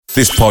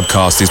This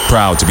podcast is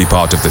proud to be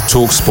part of the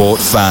TalkSport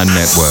Fan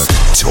Network.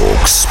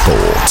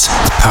 TalkSport.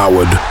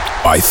 Powered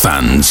by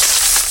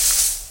fans.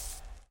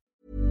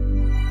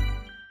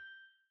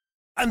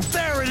 And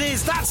there it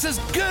is, that's as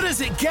good as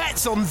it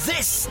gets on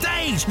this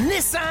stage.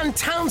 Nissan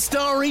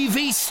Townstar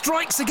EV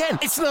strikes again.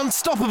 It's an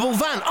unstoppable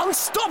van,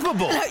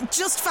 unstoppable.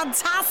 Just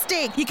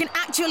fantastic. You can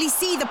actually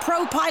see the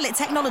Pro Pilot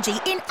technology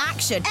in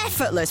action.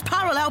 Effortless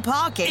parallel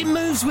parking. It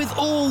moves with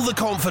all the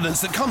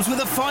confidence that comes with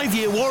a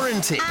 5-year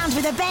warranty. And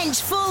with a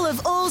bench full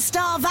of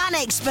all-star van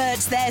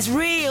experts, there's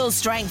real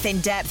strength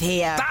in depth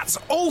here. That's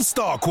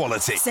all-star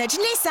quality. Search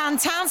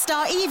Nissan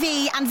Townstar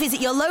EV and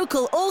visit your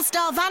local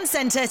all-star van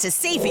centre to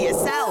see for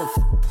yourself.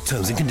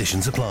 Terms and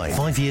conditions apply.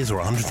 5 years or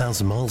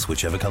 100,000 miles,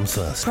 whichever comes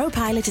first.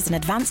 ProPilot is an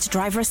advanced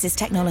driver assist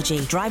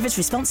technology. Driver's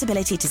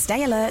responsibility to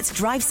stay alert,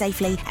 drive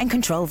safely, and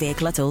control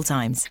vehicle at all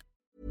times.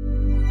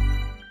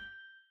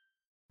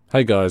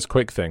 Hey guys,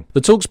 quick thing.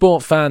 The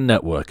TalkSport Fan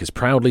Network is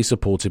proudly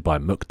supported by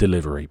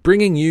McDelivery,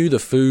 bringing you the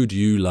food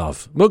you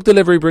love.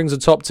 McDelivery brings a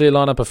top-tier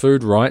lineup of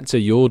food right to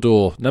your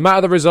door. No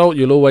matter the result,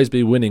 you'll always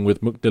be winning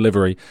with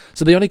McDelivery.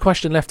 So the only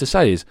question left to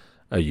say is,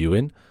 are you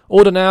in?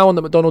 Order now on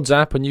the McDonald's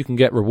app and you can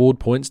get reward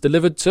points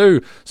delivered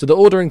too. So the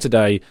ordering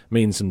today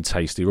means some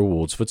tasty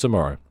rewards for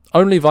tomorrow.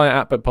 Only via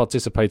app at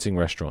participating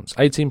restaurants.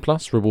 18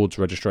 plus, rewards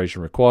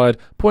registration required.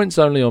 Points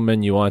only on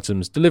menu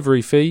items.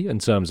 Delivery fee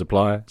and terms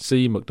apply.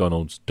 See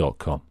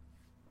mcdonalds.com.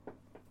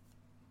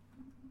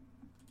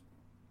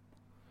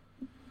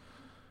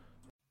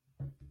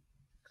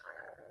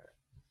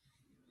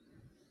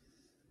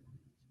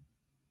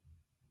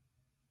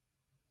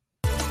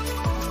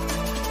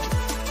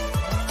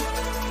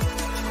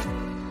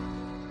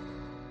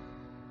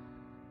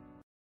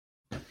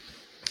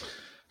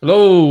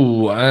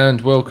 Hello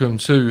and welcome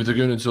to the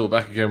Goon and Talk,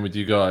 back again with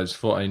you guys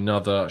for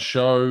another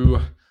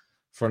show,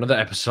 for another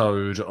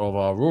episode of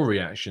our Raw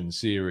Reaction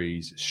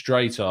series,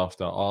 straight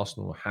after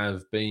Arsenal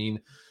have been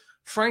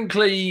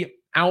frankly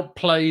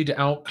outplayed,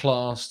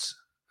 outclassed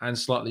and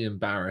slightly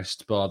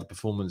embarrassed by the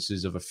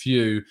performances of a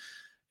few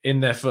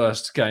in their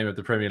first game of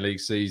the Premier League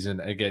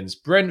season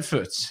against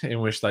Brentford,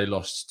 in which they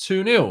lost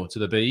 2-0 to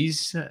the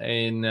Bees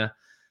in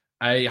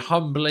a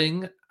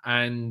humbling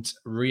and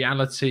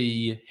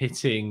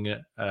reality-hitting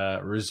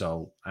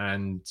result.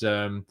 And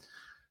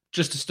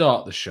just to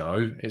start the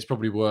show, it's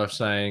probably worth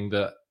saying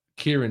that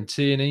Kieran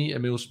Tierney,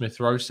 Emile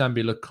Smith-Rowe,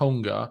 Sambi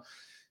Lokonga,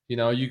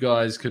 you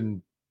guys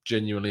can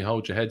genuinely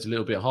hold your heads a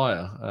little bit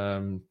higher,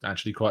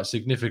 actually quite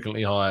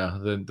significantly higher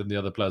than the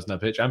other players on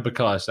that pitch, and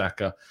Bukayo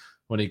Saka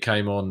when he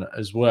came on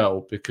as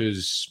well,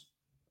 because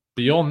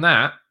beyond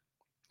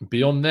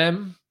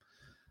them,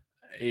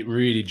 it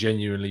really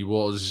genuinely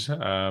was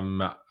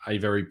a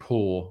very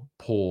poor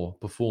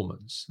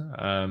performance.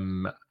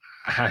 And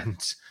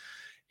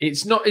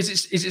it's not.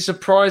 Is it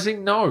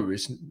surprising? No,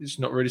 it's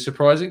not really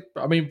surprising.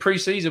 I mean,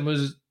 pre-season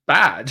was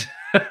bad.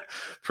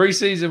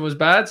 Pre-season was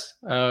bad.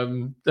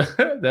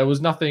 There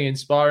was nothing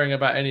inspiring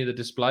about any of the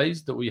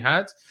displays that we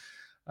had.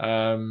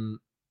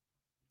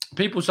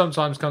 People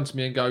sometimes come to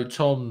me and go,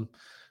 Tom,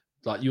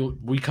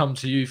 we come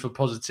to you for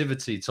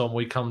positivity. Tom,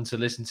 we come to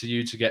listen to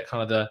you to get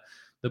kind of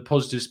the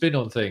positive spin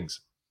on things.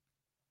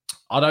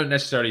 I don't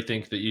necessarily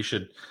think that you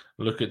should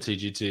look at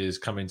TGT as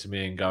coming to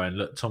me and going,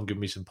 look, Tom, give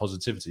me some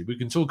positivity. We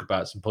can talk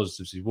about some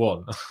positives you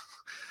want.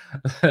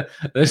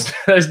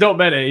 There's not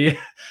many.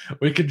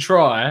 We can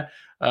try.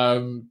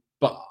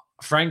 But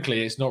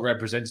frankly, it's not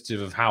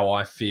representative of how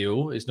I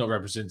feel. It's not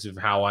representative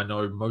of how I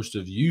know most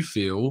of you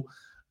feel.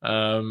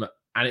 And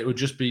it would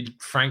just be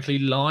frankly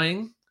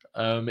lying.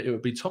 It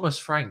would be Thomas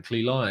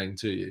frankly lying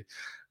to you,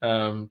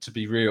 to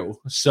be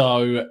real.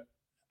 So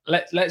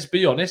let's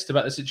be honest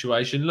about the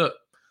situation. Look,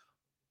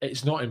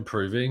 it's not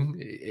improving.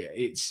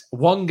 It's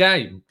one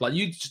game.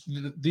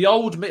 The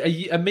old me, a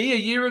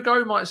year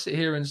ago might sit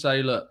here and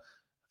say, look,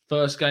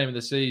 first game of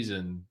the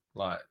season,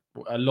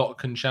 a lot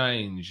can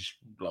change,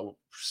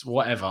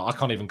 whatever. I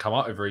can't even come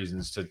up with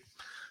reasons to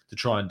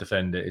try and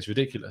defend it. It's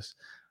ridiculous.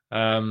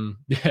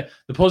 The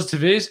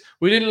positive is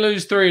we didn't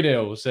lose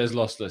 3-0, says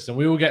Lossless, and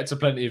we will get to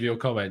plenty of your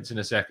comments in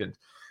a second.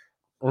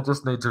 I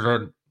just need to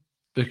vent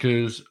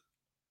because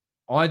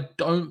I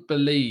don't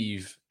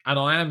believe, and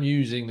I am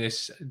using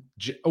this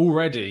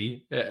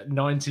already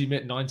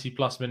 90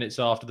 plus minutes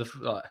after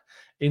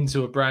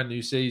into a brand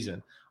new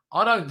season.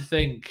 I don't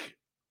think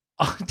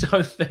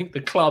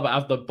the club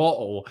have the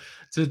bottle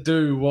to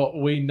do what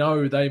we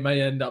know they may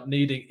end up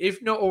needing,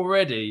 if not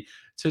already,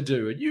 to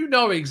do. And you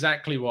know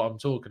exactly what I'm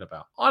talking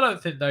about. I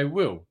don't think they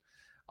will.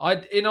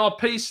 In our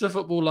piece for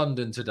Football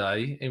London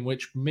today, in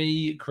which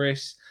me,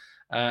 Chris,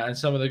 and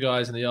some of the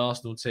guys in the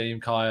Arsenal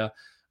team, Kaya,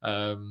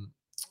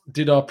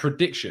 did our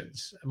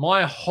predictions.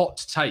 My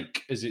hot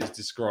take, as it's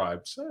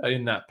described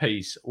in that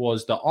piece,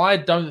 was that I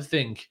don't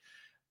think,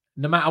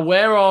 no matter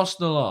where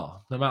Arsenal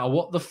are, no matter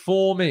what the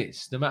form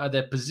is, no matter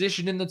their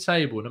position in the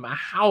table, no matter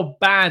how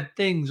bad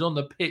things on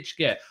the pitch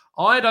get,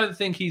 I don't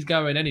think he's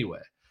going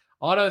anywhere.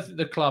 I don't think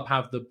the club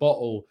have the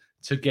bottle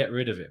to get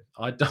rid of him.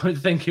 I don't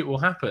think it will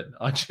happen.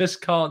 I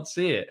just can't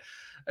see it.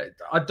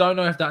 I don't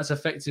know if that's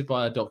affected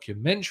by a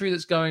documentary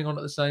that's going on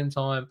at the same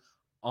time.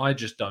 I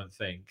just don't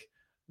think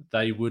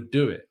they would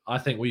do it. I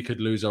think we could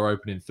lose our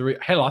opening 3.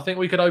 Hell, I think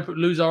we could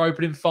lose our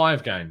opening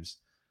 5 games.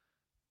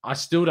 I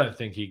still don't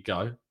think he'd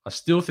go. I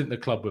still think the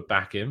club would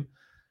back him.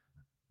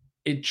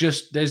 It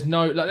just, there's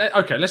no,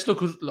 okay, let's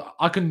look.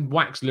 I can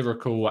wax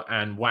lyrical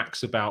and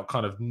wax about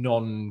kind of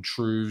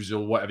non-truths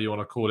or whatever you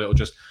want to call it, or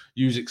just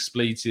use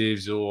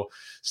expletives or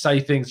say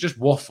things, just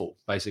waffle,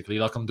 basically,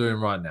 like I'm doing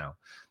right now.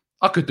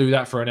 I could do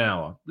that for an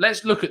hour.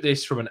 Let's look at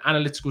this from an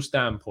analytical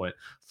standpoint.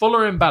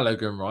 Following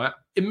Balogun, right,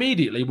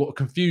 immediately what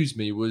confused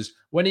me was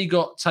when he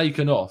got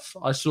taken off,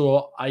 I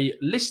saw a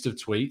list of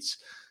tweets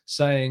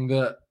saying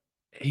that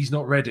he's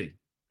not ready,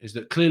 is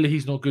that clearly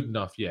he's not good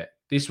enough yet.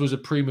 This was a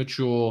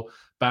premature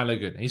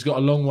Balogun. He's got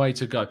a long way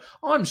to go.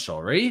 I'm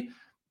sorry.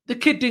 The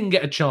kid didn't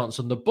get a chance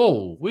on the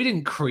ball. We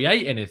didn't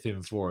create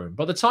anything for him.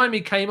 By the time he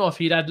came off,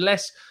 he'd had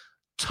less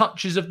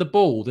touches of the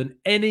ball than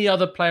any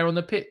other player on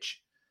the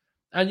pitch.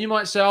 And you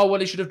might say, oh, well,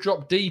 he should have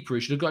dropped deeper.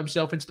 He should have got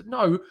himself into the...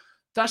 No,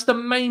 that's the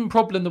main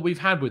problem that we've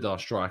had with our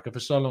striker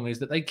for so long, is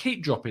that they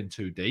keep dropping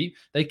too deep.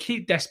 They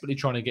keep desperately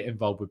trying to get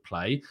involved with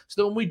play,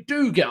 so that when we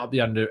do get up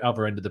the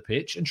other end of the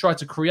pitch and try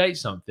to create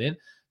something,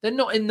 they're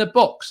not in the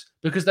box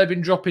because they've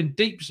been dropping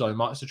deep so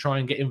much to try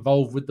and get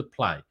involved with the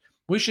play.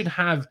 We should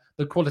have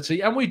the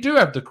quality, and we do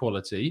have the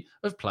quality,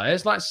 of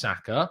players like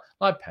Saka,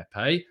 like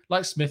Pepe,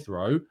 like Smith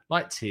Rowe,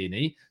 like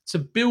Tierney, to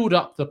build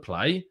up the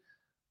play.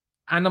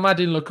 And I'm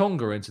adding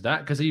Lokonga into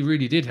that because he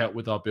really did help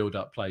with our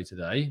build-up play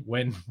today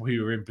when we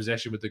were in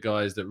possession with the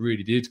guys that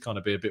really did kind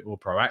of be a bit more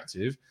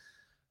proactive.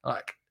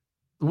 Like,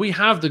 we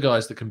have the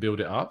guys that can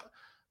build it up,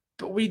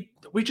 but we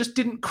just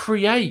didn't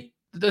create.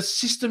 The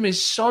system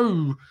is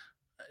so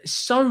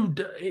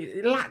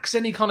it lacks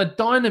any kind of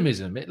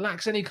dynamism. It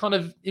lacks any kind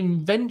of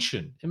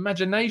invention,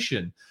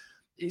 imagination.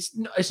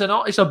 It's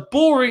a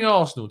boring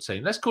Arsenal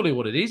team. Let's call it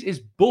what it is. It's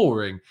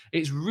boring.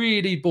 It's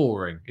really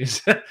boring.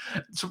 It's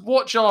to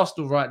watch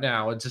Arsenal right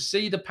now and to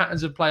see the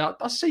patterns of play.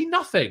 I see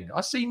nothing.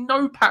 I see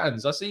no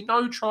patterns. I see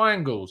no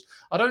triangles.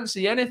 I don't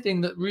see anything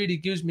that really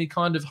gives me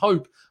kind of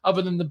hope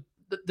other than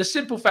the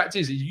simple fact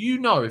is,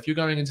 if you're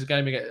going into the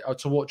game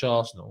to watch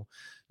Arsenal,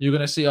 you're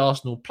going to see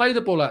Arsenal play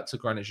the ball out to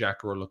Granit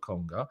Xhaka or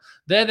Lokonga.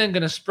 They're then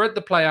going to spread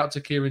the play out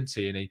to Kieran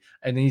Tierney,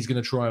 and he's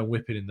going to try and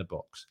whip it in the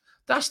box.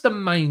 That's the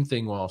main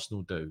thing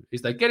Arsenal do,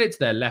 is they get it to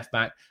their left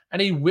back,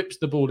 and he whips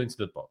the ball into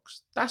the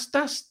box.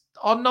 That's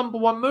our number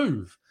one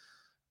move.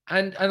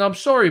 And I'm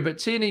sorry, but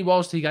Tierney,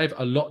 whilst he gave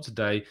a lot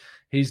today,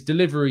 his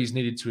deliveries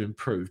needed to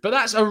improve. But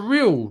that's a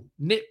real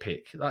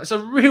nitpick. That's a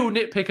real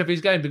nitpick of his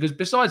game, because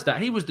besides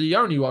that, he was the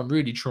only one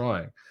really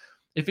trying.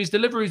 If his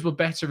deliveries were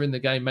better in the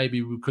game,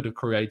 maybe we could have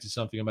created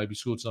something and maybe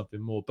scored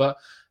something more. But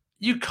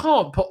you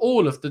can't put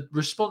all of the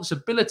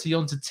responsibility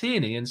onto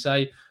Tierney and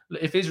say,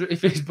 if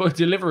his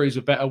deliveries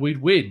were better,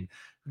 we'd win.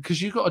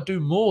 Because you've got to do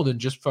more than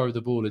just throw the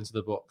ball into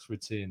the box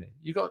with Tierney.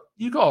 You got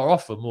to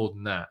offer more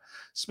than that.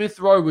 Smith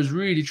Rowe was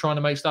really trying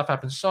to make stuff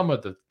happen. Some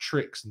of the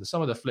tricks and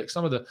some of the flicks,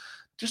 some of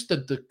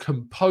the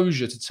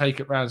composure to take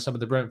it around some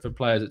of the Brentford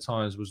players at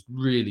times was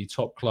really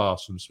top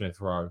class from Smith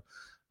Rowe.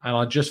 And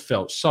I just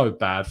felt so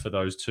bad for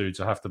those two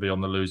to have to be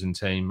on the losing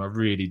team. I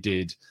really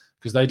did,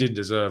 because they didn't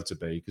deserve to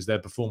be, because their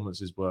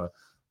performances were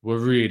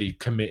really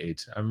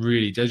committed and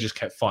really, they just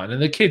kept fighting.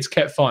 And the kids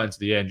kept fighting to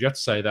the end. You have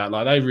to say that.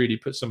 Like, they really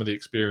put some of the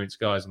experienced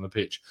guys on the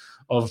pitch,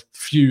 of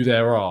few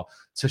there are,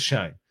 to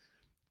shame.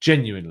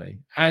 Genuinely.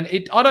 And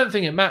I don't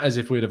think it matters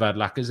if we'd have had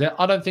Lacazette.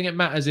 I don't think it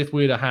matters if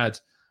we'd have had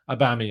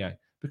Aubameyang,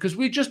 because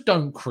we just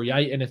don't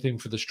create anything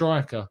for the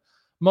striker.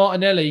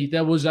 Martinelli,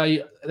 there was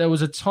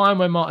a time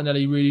when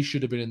Martinelli really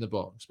should have been in the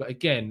box. But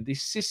again,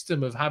 this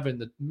system of having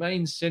the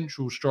main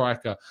central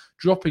striker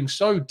dropping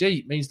so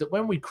deep means that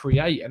when we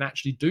create and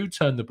actually do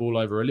turn the ball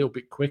over a little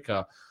bit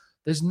quicker,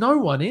 there's no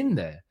one in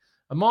there.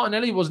 And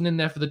Martinelli wasn't in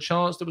there for the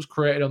chance that was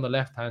created on the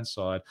left-hand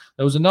side.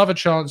 There was another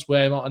chance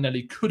where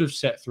Martinelli could have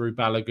set through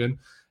Balogun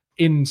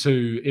in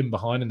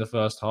behind in the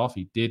first half.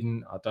 He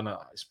didn't. I don't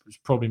know. It's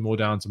probably more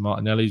down to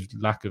Martinelli's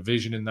lack of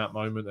vision in that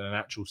moment than an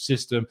actual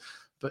system.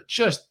 But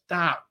just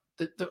that,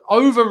 the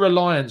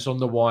over-reliance on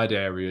the wide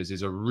areas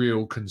is a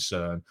real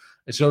concern.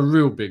 It's a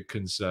real big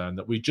concern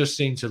that we just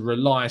seem to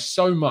rely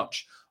so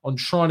much on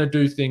trying to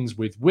do things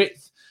with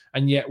width.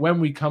 And yet when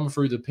we come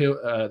through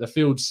the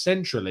field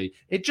centrally,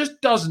 it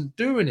just doesn't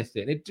do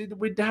anything.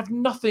 We'd have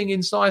nothing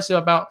incisive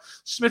about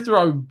Smith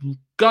Rowe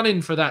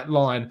gunning for that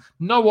line.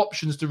 No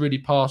options to really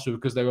pass through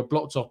because they were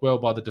blocked off well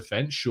by the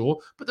defence, sure.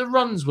 But the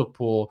runs were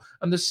poor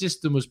and the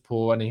system was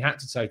poor, and he had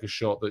to take a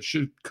shot that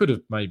could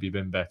have maybe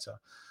been better.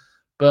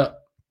 But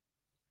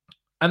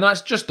And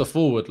that's just the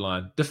forward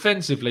line.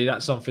 Defensively,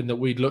 that's something that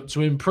we'd look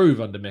to improve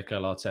under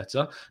Mikel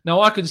Arteta. Now,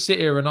 I can sit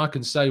here and I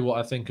can say what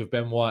I think of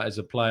Ben White as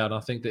a player, and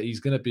I think that he's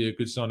going to be a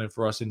good signing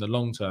for us in the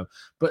long term.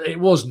 But it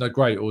wasn't a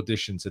great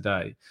audition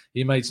today.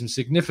 He made some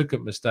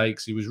significant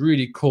mistakes. He was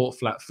really caught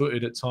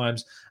flat-footed at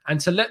times. And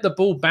to let the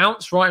ball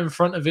bounce right in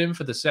front of him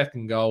for the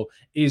second goal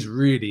is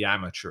really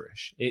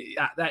amateurish. It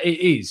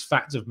is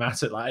fact of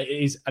matter. Like,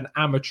 it is an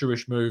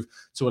amateurish move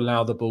to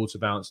allow the ball to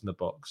bounce in the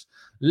box.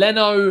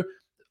 Leno,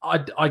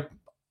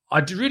 I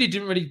really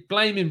didn't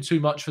blame him too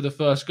much for the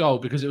first goal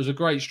because it was a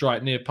great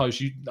strike near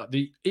post.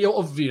 The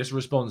obvious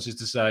response is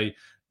to say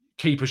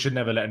keeper should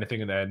never let anything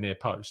in there near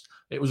post.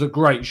 It was a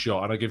great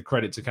shot, and I give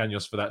credit to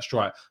Canos for that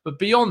strike. But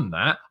beyond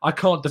that, I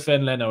can't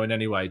defend Leno in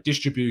any way.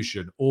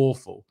 Distribution,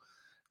 awful.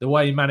 The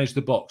way he managed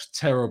the box,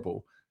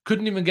 terrible.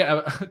 Couldn't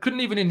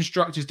even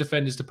instruct his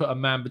defenders to put a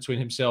man between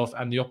himself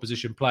and the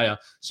opposition player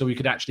so he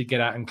could actually get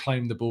out and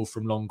claim the ball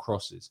from long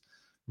crosses.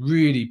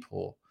 Really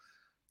poor.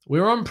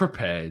 We're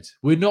unprepared.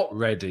 We're not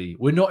ready.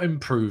 We're not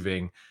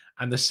improving.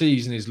 And the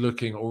season is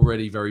looking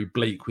already very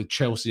bleak with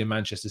Chelsea and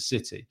Manchester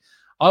City.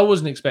 I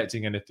wasn't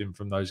expecting anything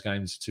from those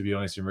games, to be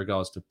honest, in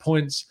regards to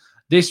points.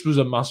 This was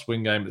a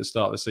must-win game at the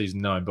start of the season,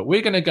 knowing. But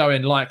we're going to go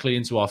in likely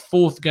into our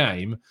fourth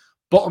game,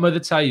 bottom of the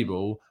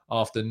table,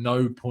 after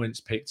no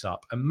points picked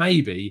up. And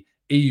maybe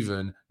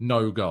even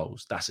no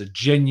goals. That's a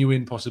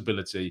genuine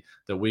possibility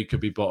that we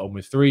could be bottom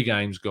with 3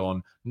 games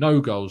gone,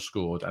 no goals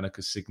scored, and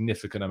a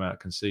significant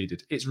amount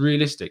conceded. It's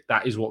realistic.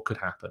 That is what could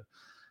happen.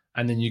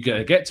 And then you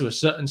get to a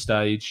certain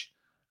stage,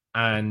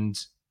 and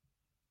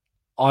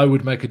I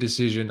would make a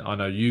decision. I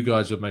know you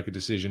guys would make a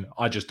decision.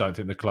 I just don't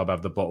think the club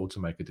have the bottle to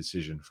make a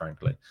decision,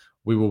 frankly.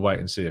 We will wait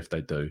and see if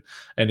they do.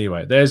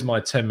 Anyway, there's my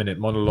 10-minute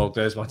monologue.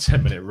 There's my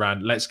 10-minute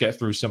rant. Let's get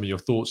through some of your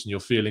thoughts and your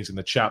feelings in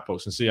the chat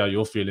box and see how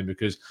you're feeling,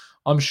 because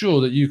I'm sure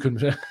that you can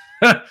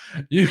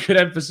you can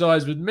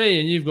empathise with me,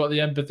 and you've got the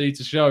empathy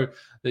to show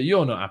that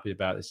you're not happy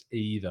about this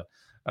either.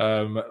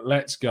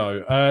 Let's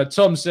go.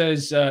 Tom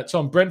says,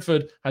 Tom,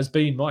 Brentford has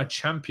been my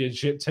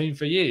championship team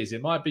for years.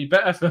 It might be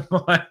better for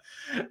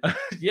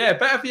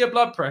better for your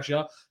blood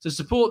pressure to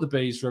support the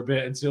Bees for a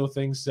bit until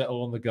things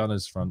settle on the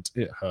Gunners front.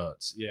 It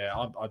hurts. Yeah,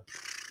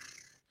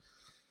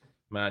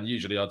 man,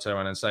 usually I'd turn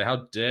around and say,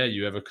 how dare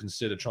you ever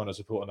consider trying to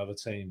support another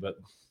team? But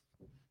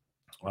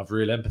I've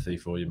real empathy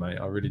for you, mate.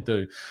 I really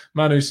do.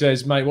 Manu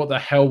says, mate, what the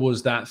hell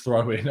was that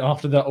throw-in?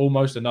 After that,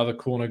 almost another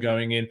corner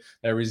going in.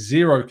 There is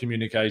zero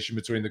communication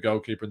between the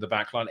goalkeeper and the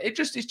back line. It's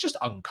just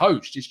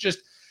uncoached.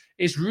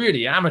 It's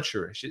really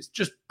amateurish. It's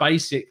just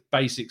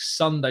basic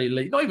Sunday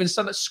league, not even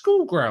Sunday,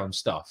 school ground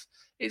stuff.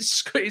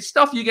 It's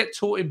stuff you get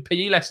taught in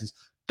PE lessons.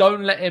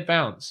 Don't let it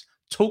bounce.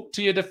 Talk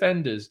to your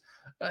defenders.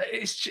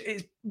 It's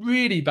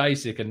really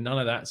basic, and none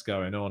of that's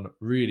going on.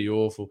 Really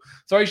awful.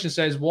 Thracian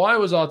says, why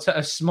was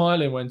Arteta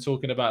smiling when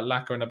talking about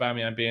Laka and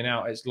Aubameyang being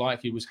out? It's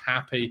like he was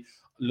happy.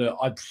 Look,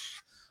 I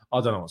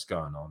don't know what's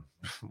going on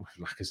with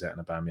Lacazette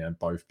and Aubameyang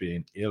both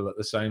being ill at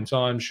the same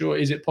time. Sure,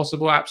 is it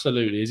possible?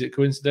 Absolutely. Is it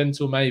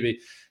coincidental? Maybe.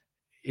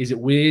 Is it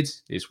weird?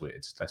 It's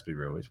weird. Let's be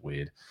real. It's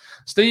weird.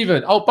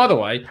 Stephen, oh, by the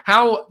way,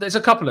 there's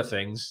a couple of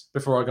things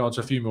before I go on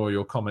to a few more of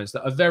your comments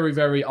that are very,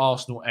 very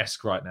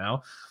Arsenal-esque right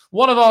now.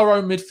 One of our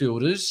own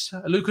midfielders,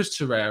 Lucas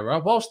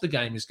Torreira, whilst the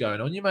game is going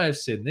on, you may have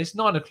seen this,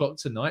 9 o'clock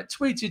tonight,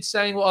 tweeted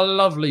saying what a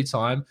lovely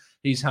time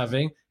he's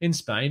having in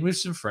Spain with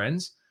some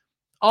friends.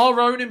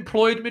 Our own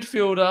employed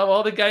midfielder,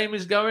 while the game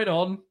is going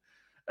on,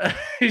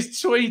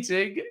 is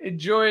tweeting,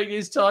 enjoying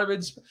his time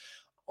in Spain.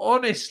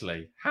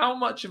 Honestly, how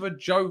much of a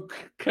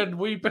joke can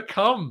we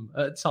become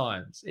at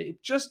times?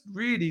 It just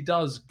really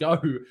does go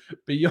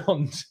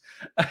beyond.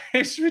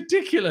 It's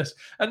ridiculous.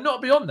 And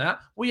not beyond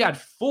that, we had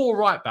 4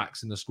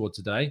 right-backs in the squad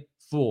today.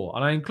 4.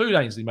 And I include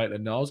Ainsley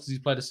Maitland-Niles because he's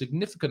played a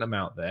significant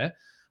amount there.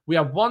 We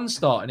have 1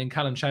 starting in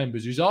Callum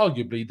Chambers, who's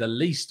arguably the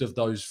least of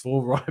those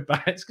 4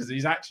 right-backs because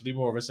he's actually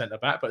more of a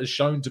centre-back, but has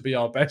shown to be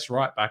our best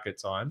right-back at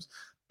times.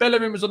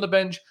 Bellerin was on the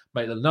bench,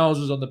 Maitland-Niles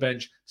was on the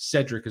bench,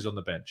 Cedric is on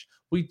the bench.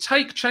 We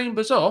take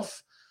Chambers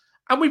off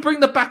and we bring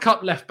the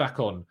backup left back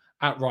on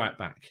at right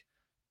back.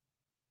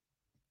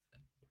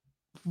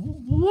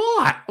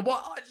 What?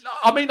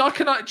 I mean, I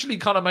can actually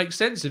kind of make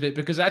sense of it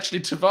because actually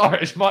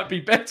Tavares might be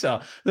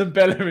better than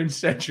Bellerin,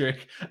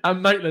 Cedric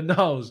and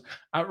Maitland-Niles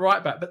at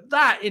right back. But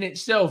that in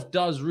itself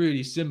does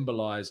really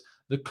symbolise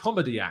the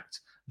comedy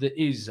act that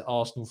is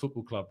Arsenal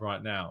Football Club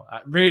right now.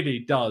 It really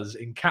does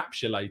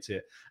encapsulate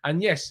it.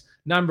 And yes,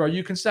 Nambro,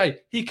 you can say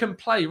he can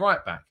play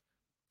right back.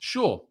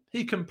 Sure,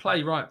 he can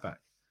play right back.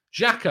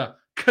 Xhaka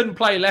can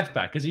play left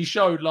back, as he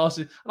showed last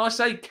season. And I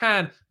say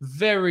can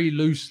very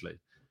loosely.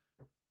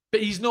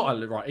 But he's not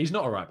a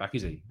right back,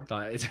 is he?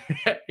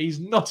 He's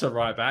not a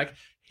right back.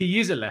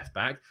 He is a left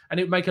back. And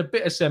it would make a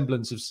bit of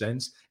semblance of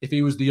sense if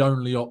he was the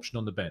only option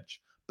on the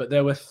bench. But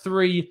there were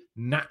 3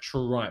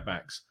 natural right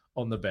backs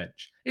on the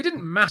bench. It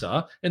didn't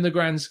matter in the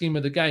grand scheme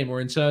of the game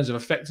or in terms of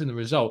affecting the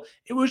result.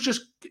 It was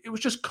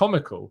just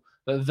comical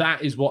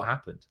that is what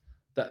happened.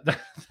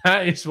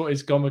 That is what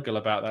is comical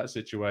about that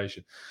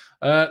situation.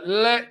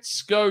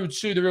 Let's go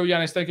to the real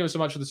Yanis. Thank you so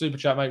much for the super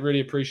chat, mate.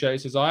 Really appreciate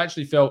it. Says, I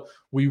actually felt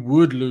we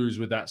would lose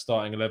with that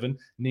starting 11.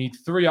 Need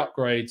 3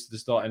 upgrades to the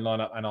starting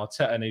lineup, and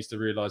Arteta needs to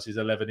realise his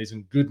 11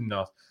 isn't good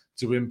enough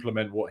to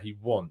implement what he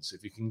wants.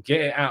 If you can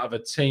get it out of a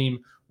team,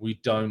 we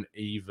don't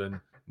even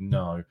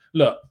know.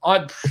 Look,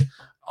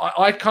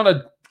 I kind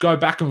of go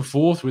back and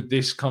forth with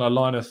this kind of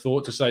line of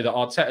thought to say that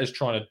Arteta's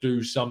trying to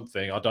do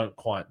something. I don't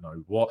quite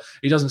know what.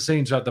 He doesn't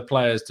seem to have the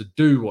players to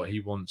do what he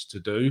wants to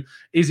do.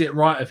 Is it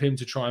right of him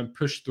to try and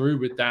push through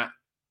with that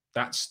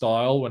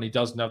style when he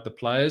doesn't have the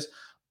players?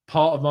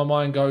 Part of my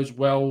mind goes,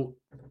 well,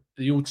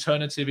 the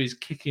alternative is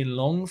kicking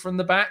long from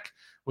the back,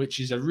 which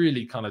is a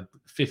really kind of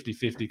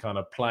 50-50 kind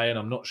of play, and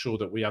I'm not sure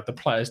that we have the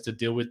players to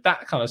deal with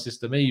that kind of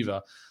system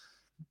either.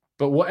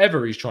 But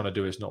whatever he's trying to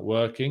do is not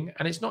working,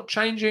 and it's not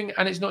changing,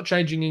 and it's not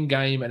changing in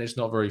game, and it's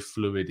not very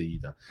fluid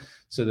either.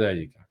 So there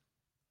you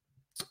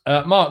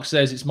go. Mark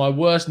says, it's my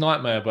worst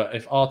nightmare, but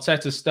if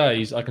Arteta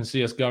stays, I can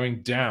see us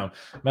going down.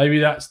 Maybe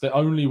that's the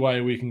only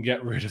way we can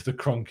get rid of the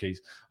Cronkies.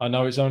 I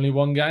know it's only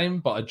one game,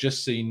 but I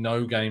just see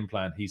no game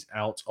plan. He's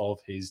out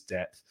of his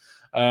depth.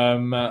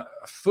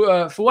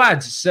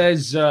 Fuad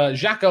says,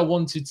 Xhaka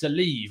wanted to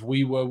leave.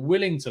 We were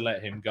willing to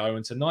let him go,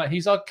 and tonight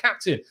he's our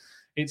captain.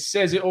 It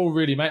says it all,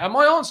 really, mate. And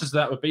my answer to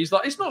that would be,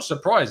 it's not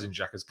surprising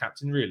Xhaka's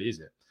captain, really, is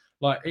it?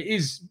 Like,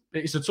 it's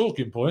a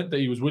talking point that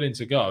he was willing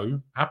to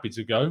go, happy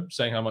to go,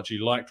 saying how much he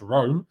liked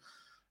Rome,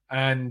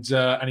 and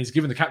he's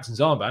given the captain's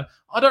armband.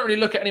 I don't really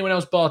look at anyone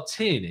else bar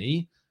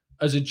Tierney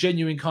as a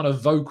genuine kind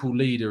of vocal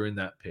leader in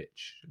that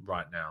pitch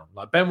right now.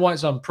 Like, Ben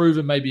White's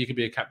unproven. Maybe he could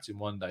be a captain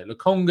one day.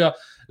 Lokonga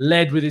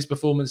led with his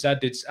performance,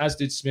 as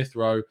did Smith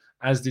Rowe,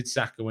 as did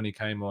Saka when he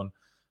came on.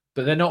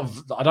 But they're not.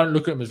 I don't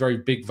look at them as very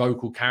big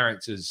vocal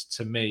characters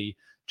to me.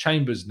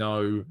 Chambers,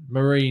 no.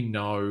 Marine,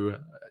 no.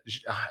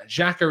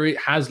 Xhaka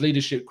has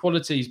leadership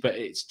qualities, but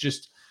it's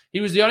just he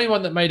was the only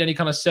one that made any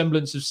kind of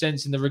semblance of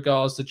sense in the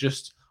regards to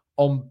just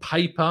on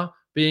paper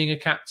being a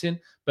captain.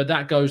 But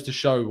that goes to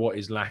show what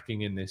is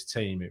lacking in this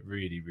team. It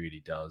really,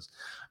 really does.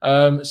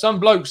 Some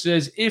bloke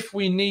says, if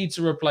we need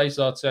to replace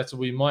Arteta,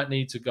 we might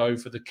need to go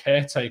for the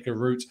caretaker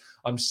route.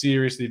 I'm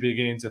seriously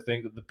beginning to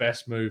think that the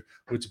best move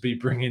would be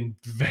bringing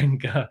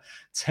Wenger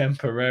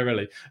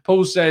temporarily.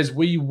 Paul says,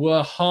 we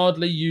were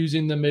hardly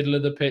using the middle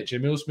of the pitch.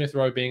 Emile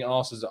Smith-Rowe being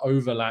asked as an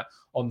overlap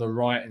on the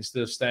right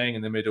instead of staying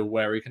in the middle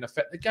where he can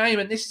affect the game.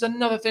 And this is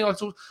another thing I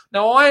thought.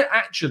 Now, I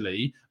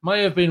actually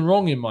may have been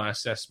wrong in my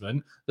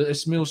assessment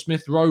that Emile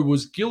Smith-Rowe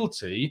was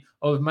guilty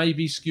of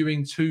maybe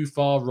skewing too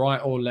far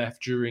right or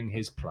left during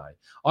his play.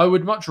 I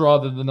would much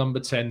rather the number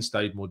 10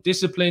 stayed more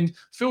disciplined,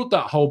 filled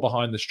that hole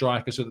behind the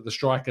striker so that the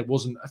striker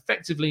wasn't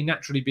effectively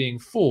naturally being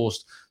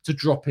forced to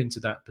drop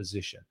into that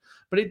position.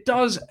 But it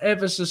does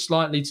ever so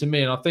slightly to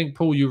me, and I think,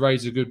 Paul, you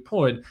raise a good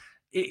point.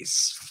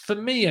 It's, for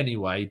me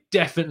anyway,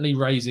 definitely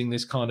raising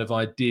this kind of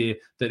idea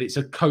that it's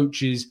a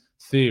coach's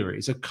theory.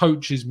 It's a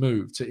coach's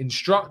move to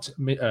instruct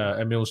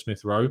Emile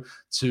Smith-Rowe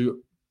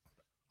to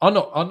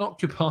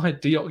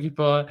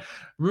deoccupy,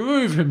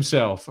 remove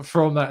himself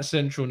from that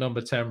central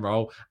number 10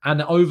 role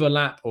and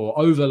overlap or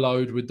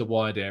overload with the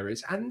wide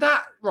areas. And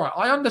that, right,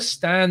 I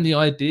understand the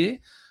idea.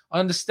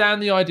 I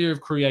understand the idea of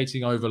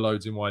creating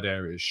overloads in wide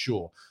areas,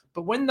 sure.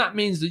 But when that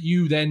means that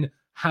you then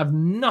have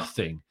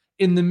nothing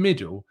in the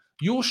middle,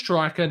 your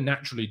striker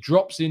naturally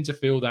drops in to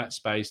fill that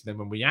space. And then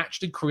when we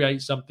actually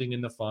create something in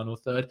the final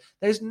third,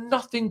 there's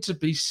nothing to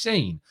be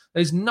seen.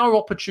 There's no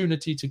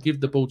opportunity to give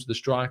the ball to the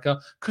striker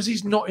because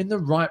he's not in the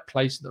right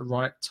place at the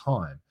right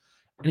time.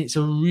 And it's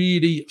a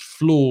really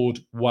flawed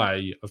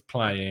way of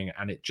playing.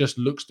 And it just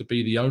looks to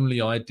be the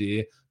only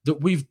idea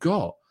that we've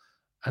got.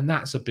 And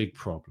that's a big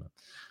problem.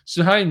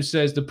 Suhaim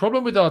says, the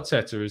problem with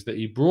Arteta is that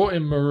he brought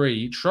in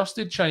Marie,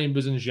 trusted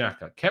Chambers and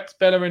Xhaka, kept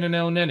Bellerin and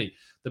El Neni.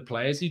 The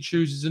players he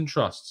chooses and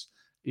trusts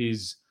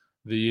is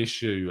the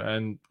issue.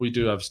 And we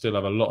do still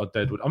have a lot of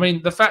deadwood. I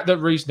mean, the fact that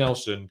Reece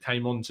Nelson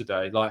came on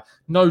today, like,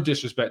 no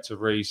disrespect to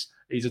Reece.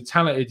 He's a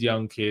talented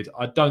young kid.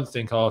 I don't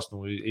think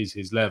Arsenal is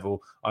his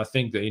level. I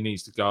think that he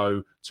needs to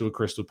go to a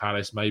Crystal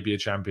Palace, maybe a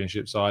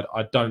championship side.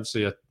 I don't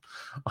see a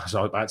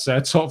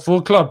top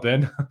 4 club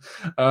then.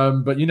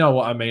 But you know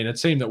what I mean? A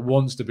team that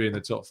wants to be in the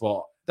top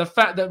 4. The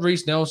fact that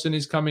Reece Nelson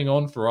is coming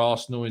on for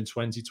Arsenal in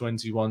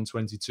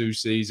 2021-22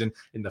 season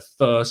in the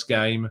first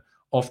game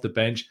off the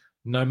bench,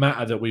 no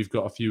matter that we've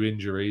got a few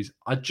injuries,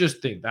 I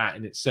just think that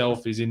in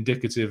itself is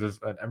indicative of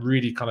and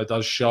really kind of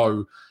does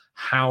show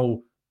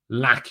how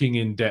lacking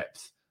in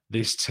depth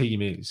this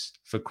team is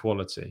for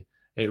quality.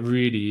 It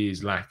really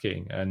is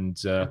lacking. And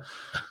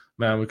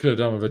man, we could have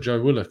done with a Joe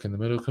Willock in the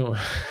middle.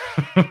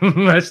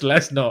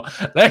 let's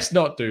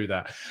not do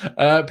that.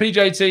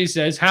 PJT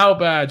says, how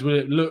bad will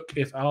it look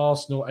if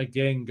Arsenal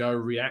again go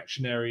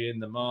reactionary in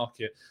the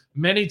market?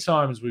 Many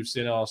times we've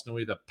seen Arsenal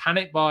either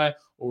panic buy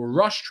or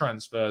rush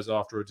transfers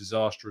after a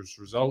disastrous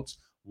result.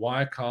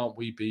 Why can't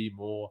we be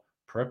more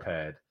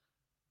prepared?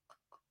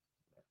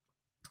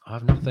 I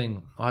have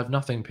nothing.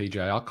 PJ.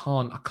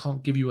 I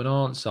can't give you an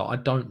answer. I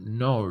don't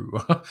know.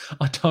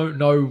 I don't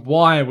know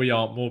why we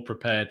aren't more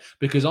prepared,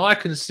 because I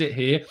can sit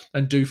here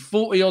and do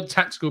 40 odd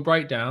tactical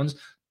breakdowns,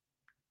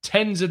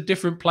 tens of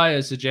different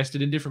players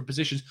suggested in different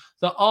positions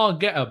that are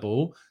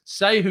gettable,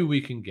 say who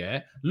we can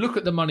get, look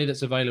at the money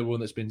that's available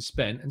and that's been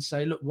spent, and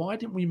say, look, why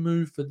didn't we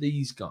move for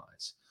these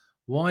guys?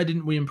 Why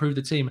didn't we improve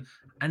the team?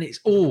 And it's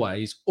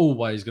always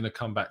going to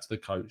come back to the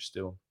coach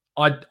still.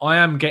 I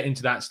am getting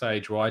to that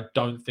stage where I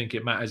don't think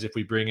it matters if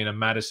we bring in a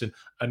Maddison,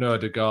 an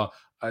Erdegaard,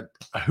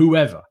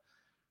 whoever,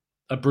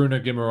 a Bruno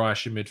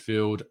Guimaraes in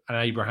midfield, an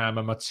Abraham,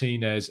 a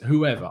Martinez,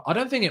 whoever. I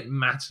don't think it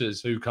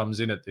matters who comes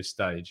in at this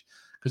stage,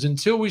 because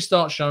until we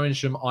start showing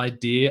some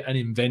idea and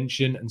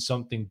invention and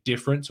something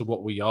different to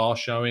what we are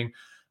showing,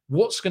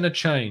 what's going to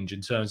change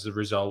in terms of the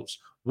results?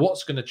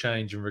 What's going to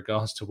change in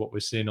regards to what we're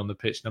seeing on the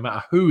pitch, no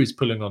matter who is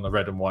pulling on the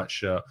red and white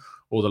shirt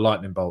or the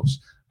lightning bolts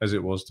as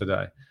it was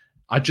today?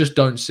 I just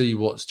don't see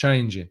what's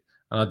changing.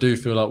 And I do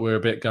feel like we're a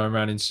bit going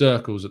around in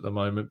circles at the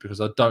moment, because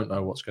I don't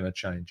know what's going to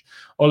change.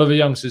 Oliver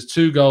Young says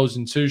 2 goals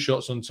and 2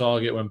 shots on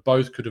target when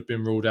both could have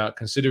been ruled out.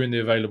 Considering the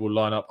available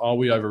lineup, are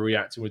we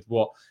overreacting with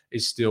what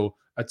is still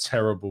a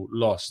terrible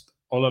loss?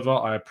 Oliver,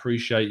 I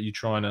appreciate you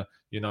trying to,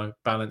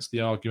 balance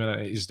the argument.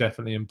 It is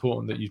definitely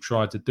important that you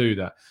tried to do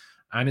that.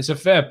 And it's a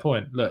fair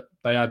point. Look,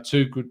 they had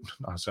 2 good,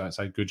 I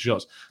say good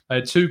shots. They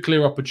had 2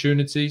 clear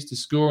opportunities to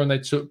score and they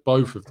took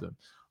both of them.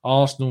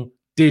 Arsenal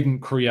didn't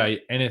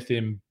create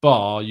anything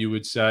bar, you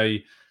would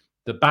say,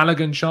 the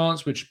Balogun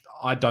chance, which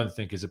I don't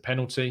think is a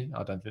penalty.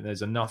 I don't think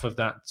there's enough of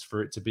that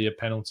for it to be a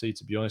penalty,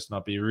 to be honest. And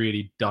I'd be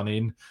really done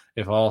in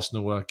if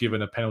Arsenal were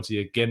given a penalty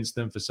against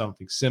them for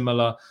something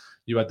similar.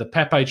 You had the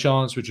Pepe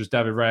chance, which was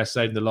David Raya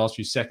saved in the last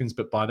few seconds,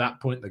 but by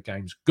that point, the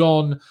game's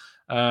gone.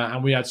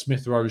 And we had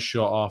Smith Rowe's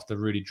shot after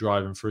really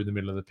driving through the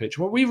middle of the pitch.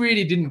 Well, we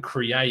really didn't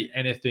create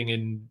anything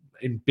in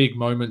big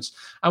moments.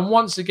 And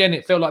once again,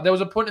 it felt like there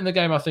was a point in the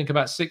game, I think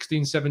about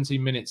 16,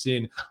 17 minutes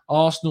in,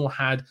 Arsenal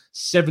had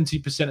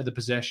 70% of the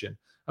possession.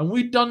 And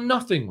we'd done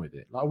nothing with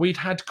it. Like, we'd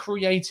had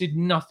created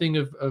nothing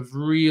of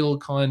real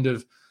kind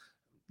of,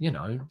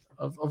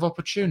 of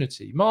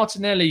opportunity.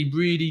 Martinelli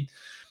really...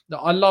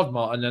 I love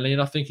Martinelli,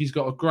 and I think he's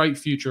got a great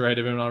future ahead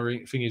of him, and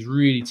I think he's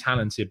really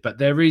talented. But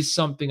there is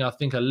something, I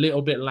think, a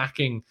little bit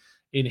lacking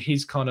in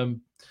his kind of...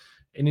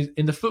 in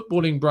the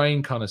footballing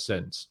brain kind of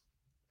sense.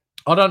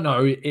 I don't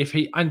know if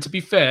he... And to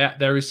be fair,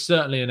 there is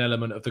certainly an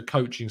element of the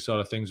coaching side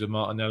of things with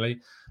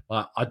Martinelli.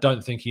 I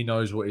don't think he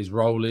knows what his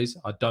role is.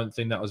 I don't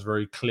think that was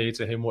very clear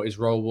to him what his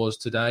role was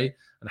today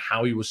and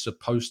how he was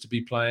supposed to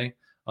be playing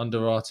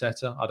under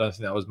Arteta. I don't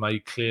think that was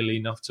made clearly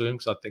enough to him,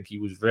 because I think he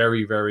was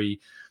very, very...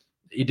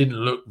 He didn't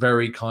look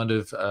very kind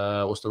of...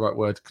 what's the right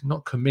word?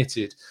 Not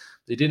committed.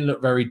 He didn't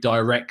look very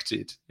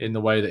directed in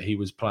the way that he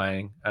was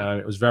playing.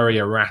 It was very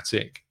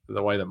erratic,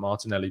 the way that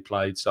Martinelli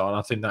played. So, and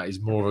I think that is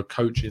more of a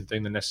coaching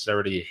thing than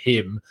necessarily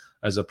him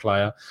as a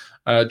player.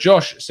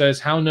 Josh says,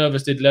 how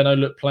nervous did Leno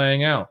look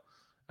playing out?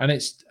 And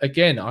it's,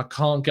 again, I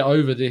can't get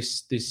over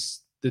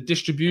the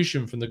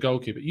distribution from the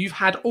goalkeeper. You've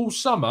had all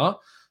summer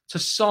to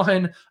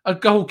sign a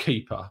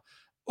goalkeeper.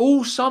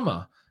 All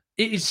summer.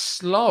 It is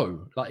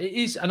slow. Like, it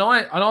is. And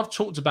I've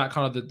talked about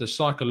kind of the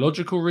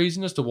psychological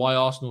reason as to why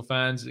Arsenal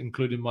fans,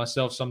 including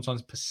myself,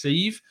 sometimes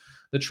perceive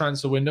the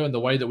transfer window and the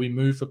way that we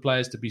move for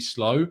players to be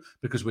slow,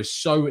 because we're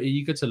so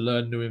eager to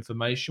learn new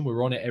information.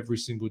 We're on it every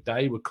single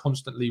day. We're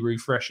constantly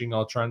refreshing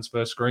our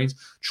transfer screens,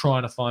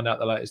 trying to find out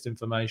the latest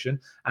information.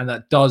 And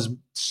that does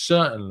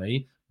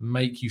certainly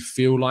make you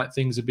feel like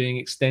things are being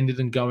extended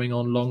and going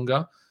on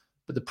longer.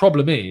 But the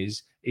problem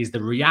is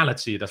the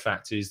reality of the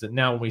fact is that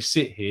now when we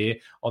sit here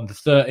on the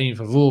 13th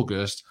of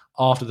August,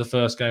 after the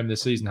first game of the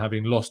season,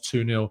 having lost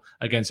 2-0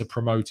 against a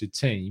promoted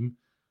team,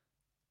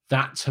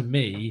 that to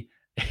me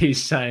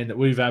is saying that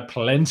we've had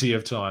plenty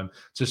of time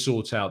to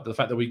sort out the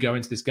fact that we go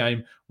into this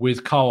game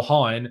with Karl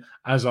Hein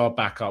as our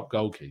backup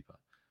goalkeeper.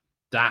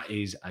 That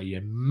is a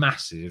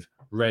massive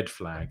red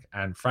flag.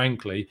 And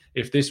frankly,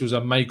 if this was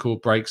a make or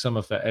break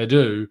summer for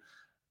Edu,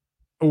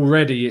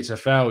 already it's a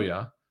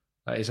failure.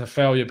 It's a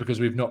failure because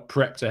we've not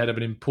prepped ahead of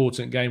an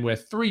important game where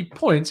 3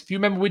 points, if you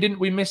remember,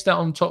 we missed out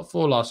on top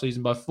 4 last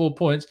season by 4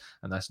 points,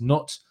 and that's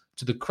not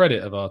to the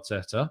credit of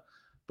Arteta,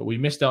 but we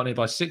missed out on it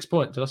by 6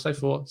 points. Did I say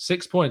 4?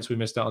 6 points we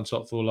missed out on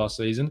top 4 last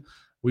season.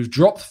 We've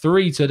dropped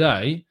 3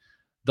 today.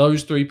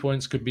 Those 3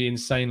 points could be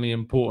insanely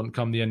important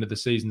come the end of the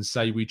season,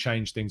 say we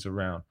change things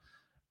around.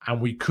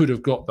 And we could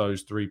have got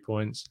those 3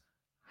 points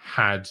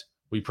had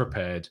we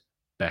prepared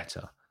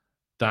better.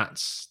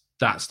 That's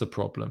the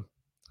problem.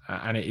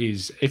 And it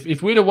is,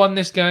 if we'd have won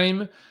this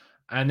game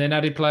and then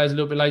added players a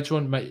little bit later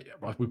on,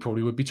 we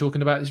probably would be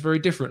talking about this very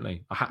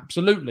differently.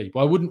 Absolutely.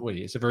 Why wouldn't we?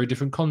 It's a very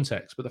different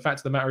context. But the fact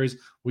of the matter is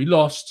we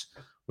lost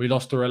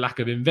through a lack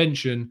of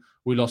invention.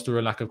 We lost through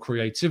a lack of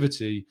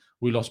creativity.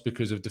 We lost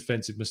because of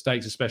defensive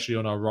mistakes, especially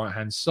on our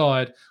right-hand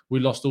side. We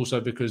lost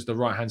also because the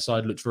right-hand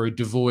side looked very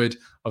devoid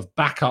of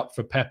backup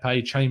for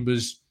Pepe.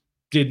 Chambers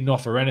didn't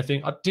offer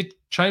anything. Did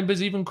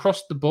Chambers even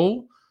cross the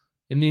ball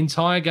in the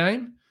entire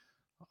game?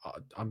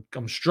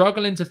 I'm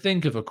struggling to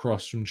think of a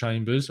cross from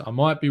Chambers. I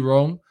might be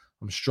wrong.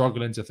 I'm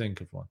struggling to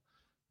think of one.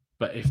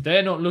 But if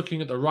they're not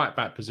looking at the right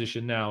back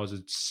position now as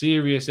a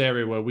serious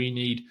area where we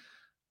need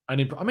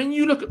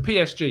you look at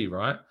PSG,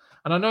 right?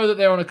 And I know that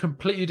they're on a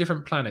completely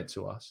different planet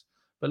to us.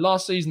 But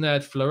last season they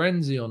had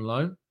Florenzi on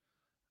loan.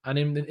 And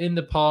in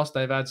the past,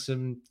 they've had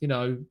some,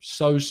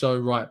 so-so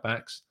right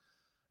backs.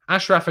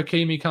 Achraf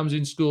Hakimi comes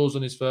in, scores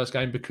on his first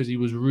game because he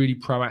was really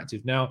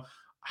proactive. Now,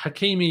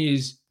 Hakimi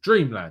is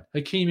dreamland.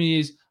 Hakimi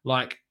is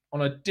like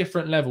on a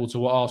different level to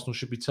what Arsenal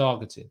should be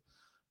targeting.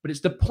 But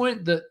it's the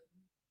point that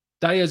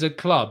they as a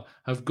club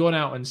have gone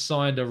out and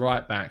signed a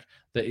right back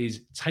that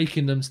is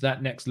taking them to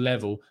that next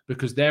level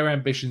because their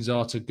ambitions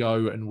are to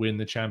go and win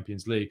the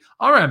Champions League.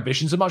 Our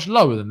ambitions are much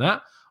lower than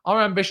that.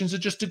 Our ambitions are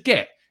just to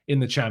get in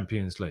the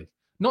Champions League,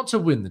 not to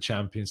win the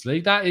Champions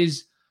League. That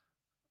is,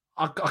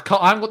 I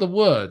haven't got the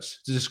words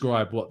to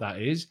describe what that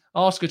is.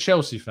 Ask a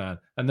Chelsea fan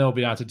and they'll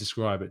be able to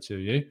describe it to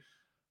you.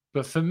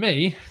 But for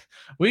me,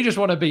 we just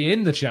want to be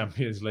in the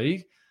Champions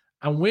League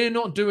and we're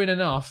not doing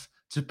enough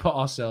to put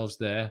ourselves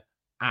there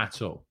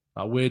at all.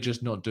 We're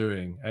just not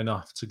doing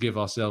enough to give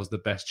ourselves the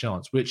best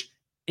chance, which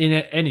in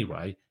it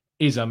anyway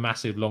is a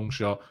massive long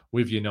shot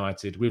with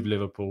United, with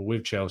Liverpool,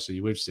 with Chelsea,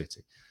 with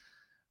City,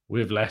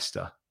 with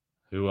Leicester,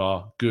 who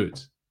are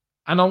good.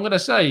 And I'm going to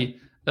say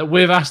that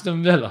with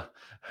Aston Villa,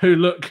 who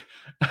look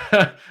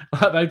like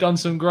they've done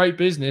some great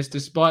business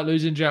despite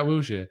losing Jack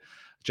Wilshere,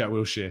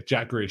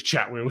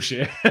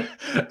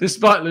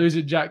 despite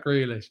losing Jack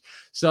Grealish.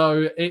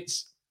 So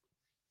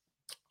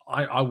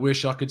I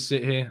wish I could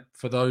sit here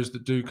for those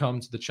that do come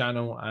to the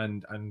channel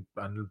and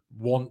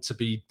want to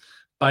be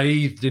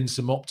bathed in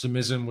some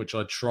optimism, which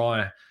I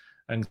try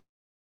and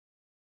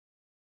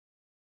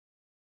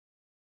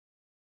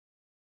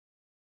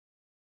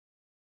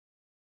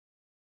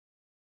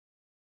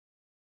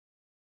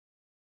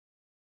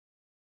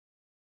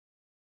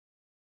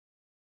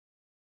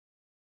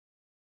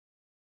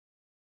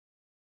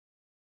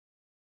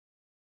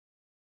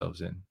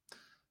in.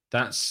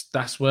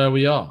 That's where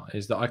we are,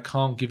 is that I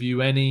can't give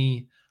you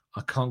anything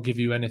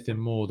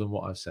more than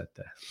what I've said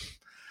there.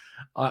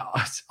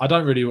 I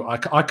don't really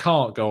I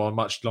can't go on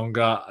much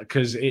longer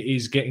because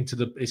it's getting to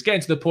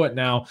the point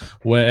now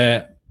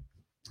where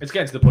I've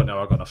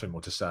got nothing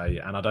more to say,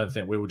 and I don't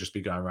think we will just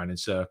be going around in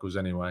circles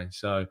anyway.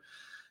 So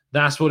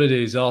that's what it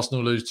is.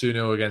 Arsenal lose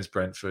 2-0 against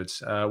Brentford.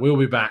 We'll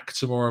be back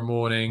tomorrow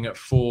morning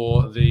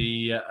for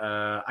the 8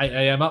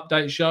 a.m.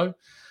 update show.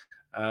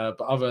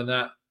 But other than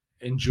that,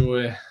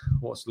 enjoy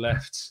what's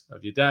left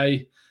of your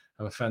day.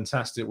 Have a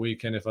fantastic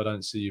weekend if I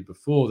don't see you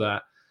before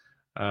that.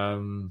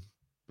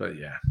 But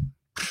yeah.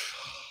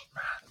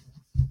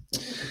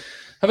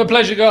 Have a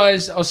pleasure,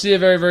 guys. I'll see you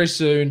very, very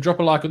soon. Drop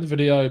a like on the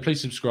video.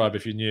 Please subscribe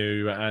if you're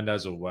new. And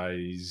as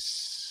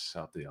always,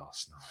 up the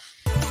Arsenal.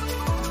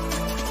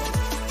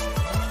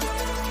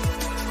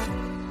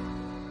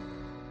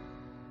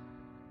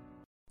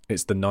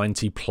 It's the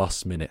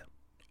 90-plus minute.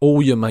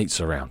 All your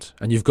mates around,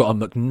 and you've got a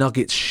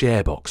McNuggets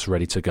share box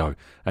ready to go,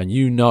 and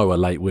you know a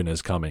late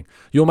winner's coming.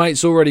 Your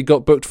mate's already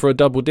got booked for a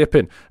double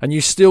dipping, and you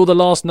steal the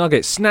last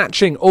nugget,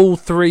 snatching all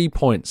 3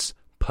 points.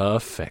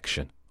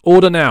 Perfection.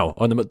 Order now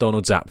on the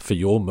McDonald's app for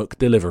your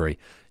McDelivery.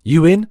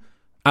 You in?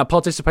 At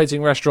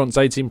participating restaurants,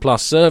 18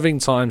 plus, serving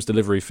times,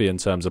 delivery fee and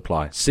terms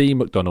apply. See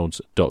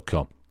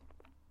mcdonalds.com.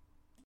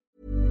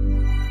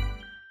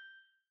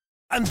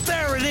 And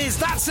there it is,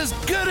 that's as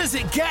good as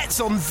it gets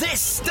on this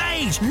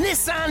stage.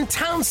 Nissan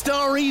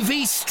Townstar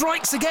EV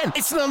strikes again.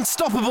 It's an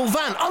unstoppable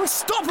van,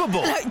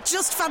 unstoppable. Look,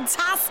 just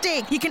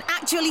fantastic. You can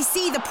actually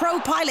see the Pro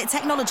Pilot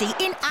technology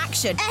in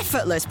action.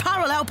 Effortless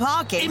parallel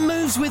parking. It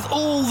moves with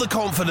all the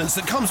confidence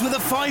that comes with a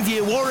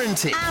 5-year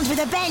warranty. And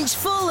with a bench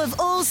full of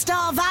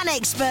all-star van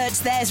experts,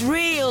 there's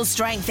real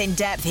strength in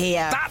depth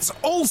here. That's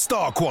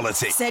all-star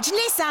quality. Search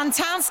Nissan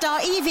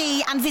Townstar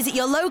EV and visit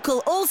your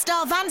local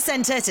all-star van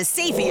centre to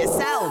see for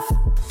yourself.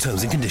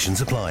 Terms and conditions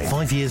apply.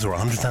 5 years or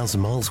 100,000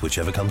 miles,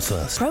 whichever comes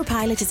first. Pro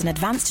Pilot is an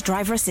advanced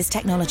driver assist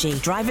technology.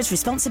 Driver's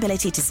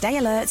responsibility to stay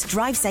alert,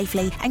 drive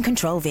safely, and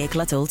control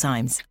vehicle at all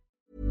times.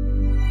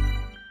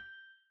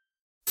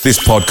 This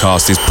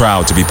podcast is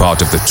proud to be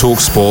part of the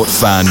TalkSport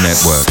Fan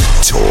Network.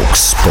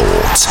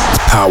 TalkSport.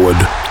 Powered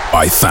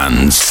by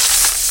fans.